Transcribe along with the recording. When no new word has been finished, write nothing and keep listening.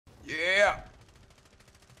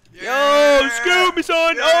Yo, scoop me,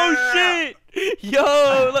 son. Oh shit.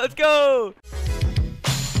 Yo, let's go.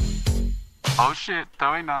 Oh shit,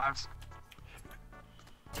 throwing knives.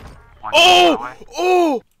 Oh!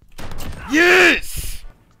 Oh! Yes!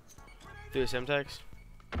 Do a Semtex.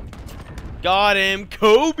 Got him,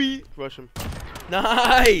 Kobe. Rush him.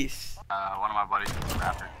 Nice. One of my buddies is a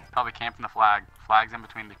rapper. Probably camping the flag. Flag's in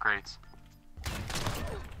between the crates.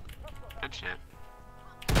 Good shit.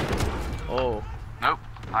 Oh. Nope,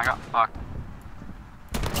 I got fucked.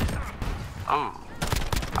 Oh.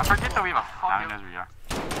 I forget that we have a fuck. Now he knows where you are.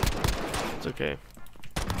 It's okay.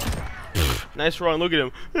 Nice run, look at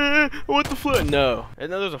him. What the flip? No.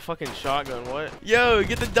 And then there's a fucking shotgun, what? Yo,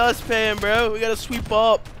 get the dustpan, bro. We gotta sweep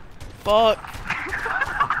up. Fuck.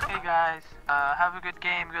 Hey guys, have a good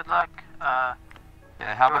game, good luck. Yeah,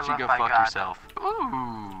 how about you go fuck yourself?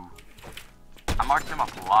 Ooh. I marked him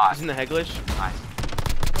up a lot. He's in the head glitch. Nice.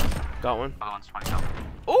 Got one. Other one's 20 health.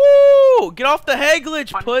 Ooh! Get off the head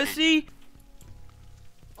glitch, pussy!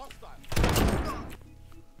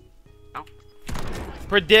 Nope.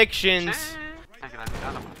 Predictions. Take it as it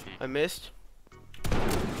does, I'm gonna peek. I missed.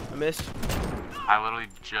 I missed. I literally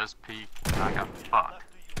just peeked and I got fucked.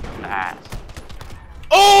 In the ass.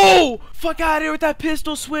 Oh! Fuck out of here with that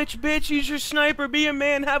pistol switch, bitch. Use your sniper. Be a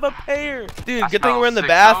man. Have a pair. Dude, good thing we're in the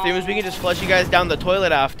bathrooms. We can just flush you guys down the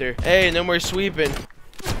toilet after. Hey, no more sweeping.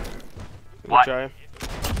 What? Try.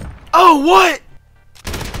 Oh, what?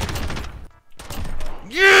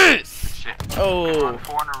 Yes! Shit. Oh.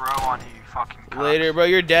 4 in a row on you, fucking cunts. Later, bro.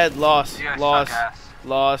 You're dead. Lost. You guys Lost. suck ass.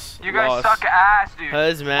 Lost. You guys Lost. suck ass, dude.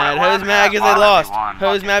 Who's mad? What Who's mad because they lost?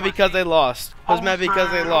 Who's mad Fucking because they lost? Who's mad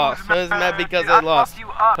because they lost? Who's mad because they lost?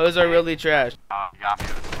 Who's are really trash? Oh, you got me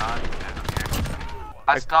with a stun.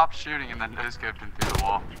 I stopped shooting and then no-scoped him through the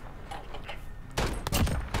wall.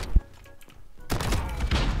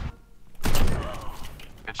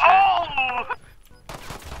 Good shit. Oh!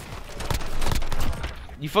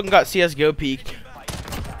 You fucking got CSGO peaked.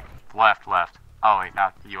 Left. Oh wait,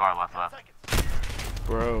 now you are left.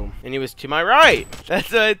 Bro. And he was to my right.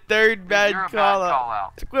 That's a third bad You're a call bad out. call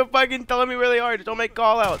out. Quit fucking telling me where they are. Just don't make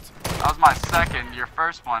call outs. That was my second. Your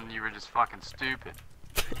first one, you were just fucking stupid.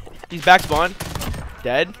 He's back spawn.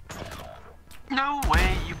 Dead. No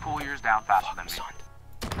way you pull yours down faster than me.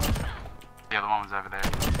 The other one was over there.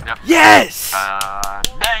 Yep. Yes!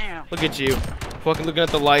 Damn! Look at you. Fucking looking at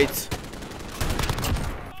the lights.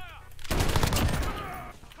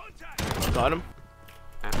 Got him.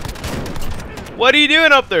 What are you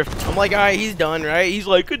doing up there? I'm like, alright, he's done, right? He's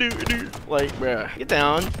like, "Kadoo-kadoo." Like, bruh, get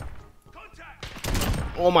down.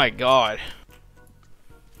 Oh my god.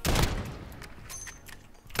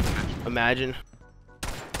 Imagine.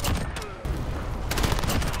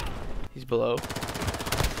 He's below.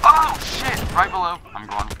 Oh shit! Right below. I'm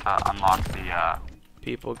going to unlock the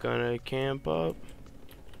People gonna camp up.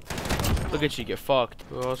 Look at you get fucked.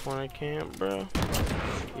 Who else wanna camp, bro?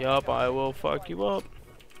 Yup, I will fuck you up.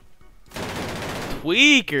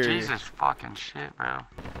 Tweaker. Jesus fucking shit, bro.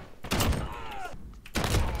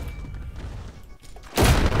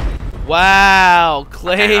 Wow,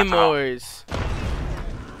 claymores.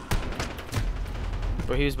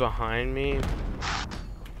 Bro, he was behind me.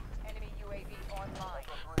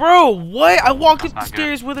 Bro, what? I walked up the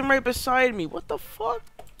stairs with him right beside me. What the fuck?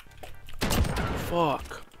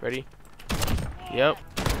 Fuck. Ready? Yep.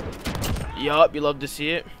 Yup, you love to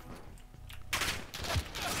see it.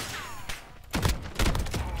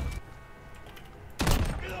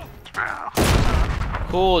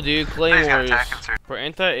 Cool, dude. Claymores. For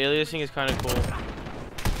anti-aliasing is kind of cool.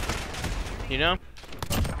 You know?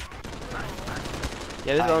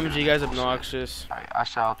 Yeah, this LMG guy's obnoxious. I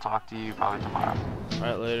shall talk to you probably tomorrow.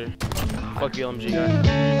 Alright, later. Fuck you, LMG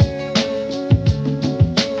guy.